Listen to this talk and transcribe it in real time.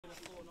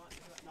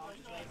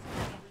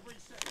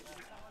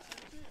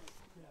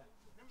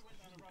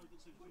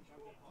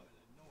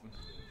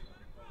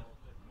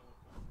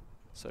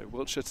So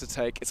Wiltshire to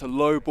take, it's a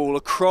low ball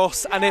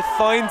across and it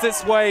finds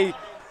its way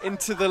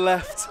into the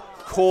left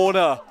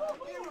corner.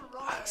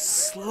 A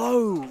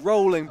slow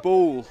rolling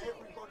ball.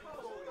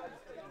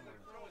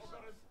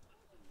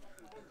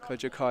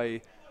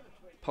 Kojokai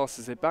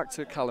passes it back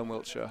to Callum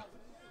Wiltshire.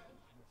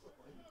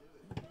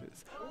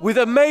 With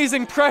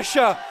amazing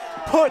pressure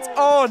put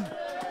on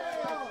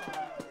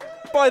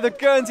by the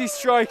Guernsey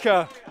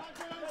striker,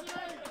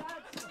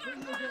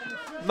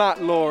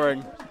 Matt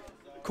Loring.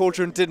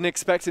 Cauldron didn't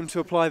expect him to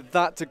apply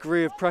that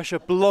degree of pressure,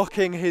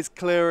 blocking his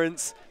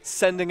clearance,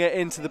 sending it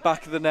into the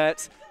back of the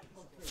net.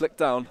 Flicked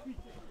down,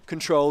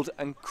 controlled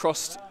and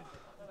crossed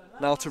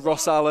now to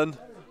Ross Allen,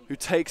 who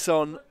takes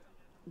on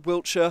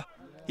Wiltshire.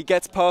 He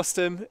gets past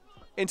him,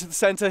 into the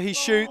centre, he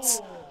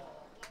shoots.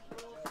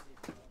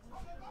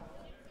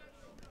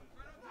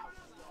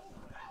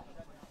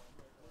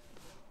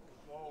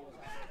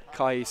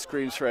 Kai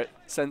screams for it,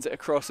 sends it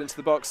across into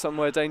the box,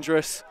 somewhere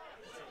dangerous.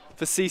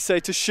 For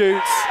Cisse to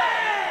shoot,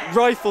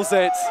 rifles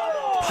it,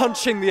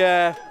 punching the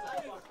air.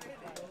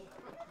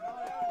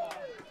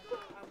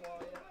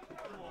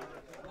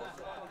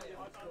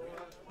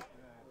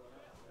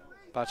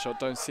 Badshot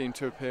don't seem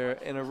to appear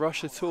in a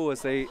rush at all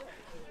as they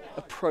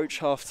approach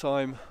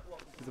half-time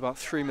with about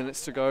 3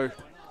 minutes to go,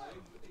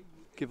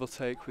 give or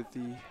take, with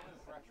the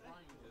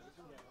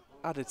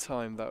added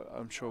time that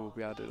I'm sure will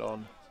be added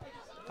on.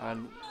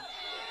 And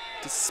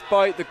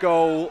despite the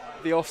goal,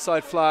 the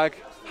offside flag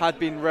had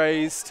been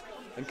raised,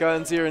 and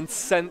Guernsey are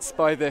incensed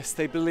by this.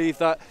 They believe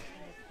that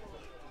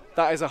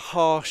that is a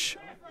harsh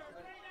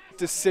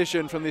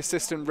decision from the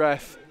assistant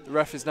ref. The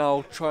ref is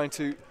now trying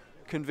to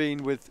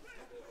convene with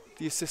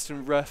the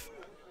assistant ref.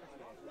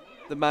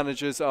 The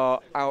managers are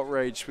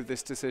outraged with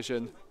this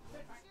decision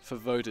for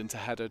Voden to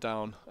header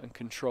down and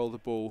control the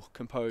ball,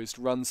 composed,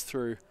 runs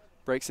through,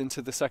 breaks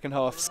into the second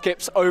half,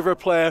 skips over a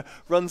player,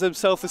 runs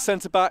himself as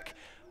centre-back,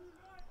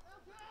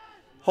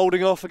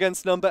 holding off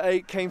against number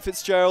 8, Kane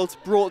Fitzgerald,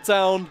 brought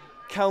down,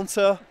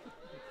 counter,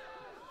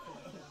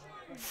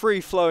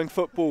 free-flowing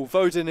football.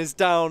 Voden is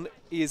down,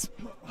 he is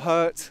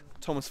hurt.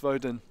 Thomas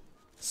Voden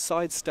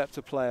sidestepped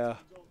a player,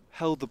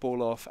 held the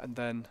ball off, and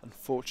then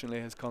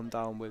unfortunately has gone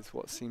down with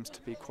what seems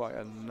to be quite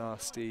a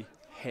nasty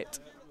hit.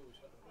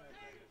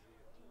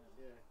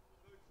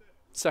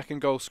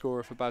 Second goal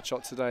scorer for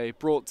Badshot today,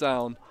 brought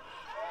down,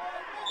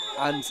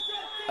 and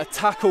a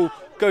tackle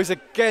goes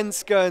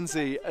against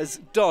Guernsey as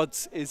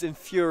Dodds is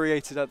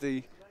infuriated at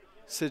the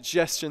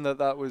suggestion that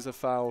that was a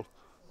foul.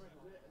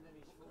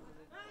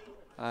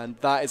 And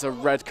that is a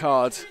red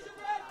card.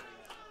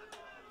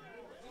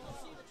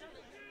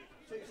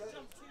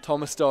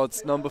 Thomas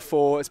Dodds, number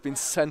 4, has been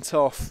sent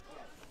off.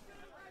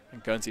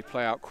 And Guernsey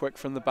play out quick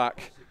from the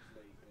back,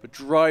 but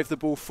drive the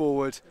ball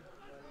forward,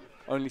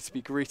 only to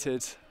be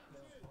greeted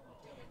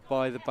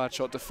by the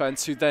Badshot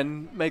defence, who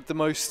then make the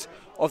most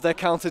of their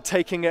counter,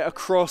 taking it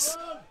across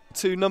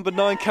to number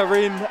 9,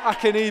 Karim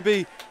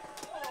Akinibi,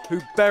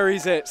 who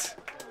buries it.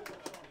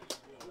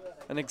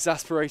 An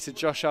exasperated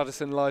Josh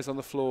Addison lies on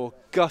the floor,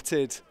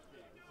 gutted.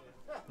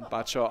 And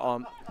Badshot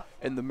aren't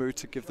in the mood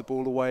to give the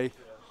ball away.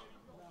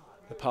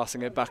 They're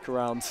passing it back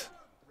around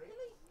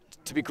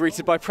to be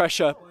greeted by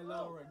pressure.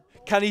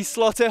 Can he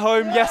slot it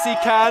home? Yes, he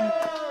can.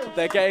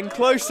 They're getting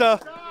closer.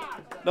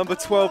 Number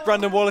 12,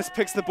 Brandon Wallace,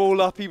 picks the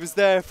ball up. He was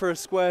there for a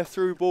square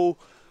through ball,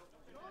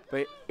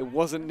 but it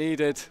wasn't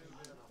needed.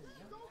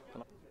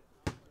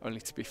 Only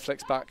to be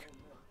flicked back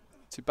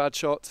to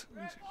Badshot.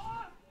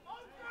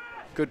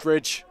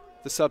 Goodridge,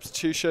 the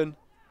substitution,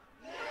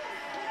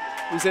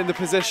 was in the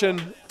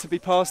position to be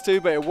passed to,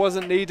 but it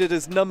wasn't needed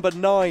as number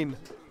 9,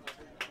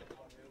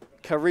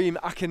 Karim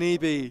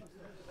Akinibi,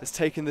 has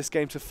taken this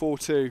game to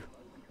 4-2.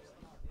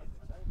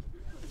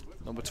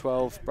 Number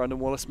 12, Brandon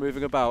Wallace,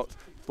 moving about.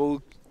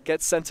 Ball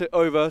gets sent it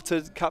over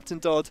to Captain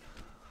Dodd.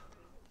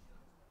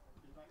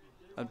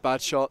 And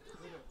Badshot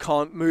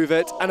can't move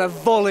it. And a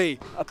volley,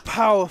 a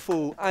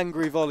powerful,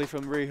 angry volley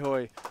from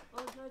Rihoy.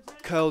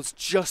 Curls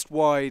just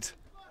wide.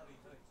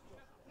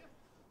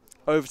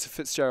 Over to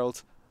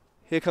Fitzgerald.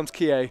 Here comes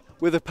Kie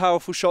with a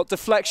powerful shot,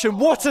 deflection.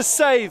 What a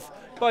save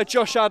by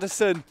Josh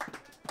Addison.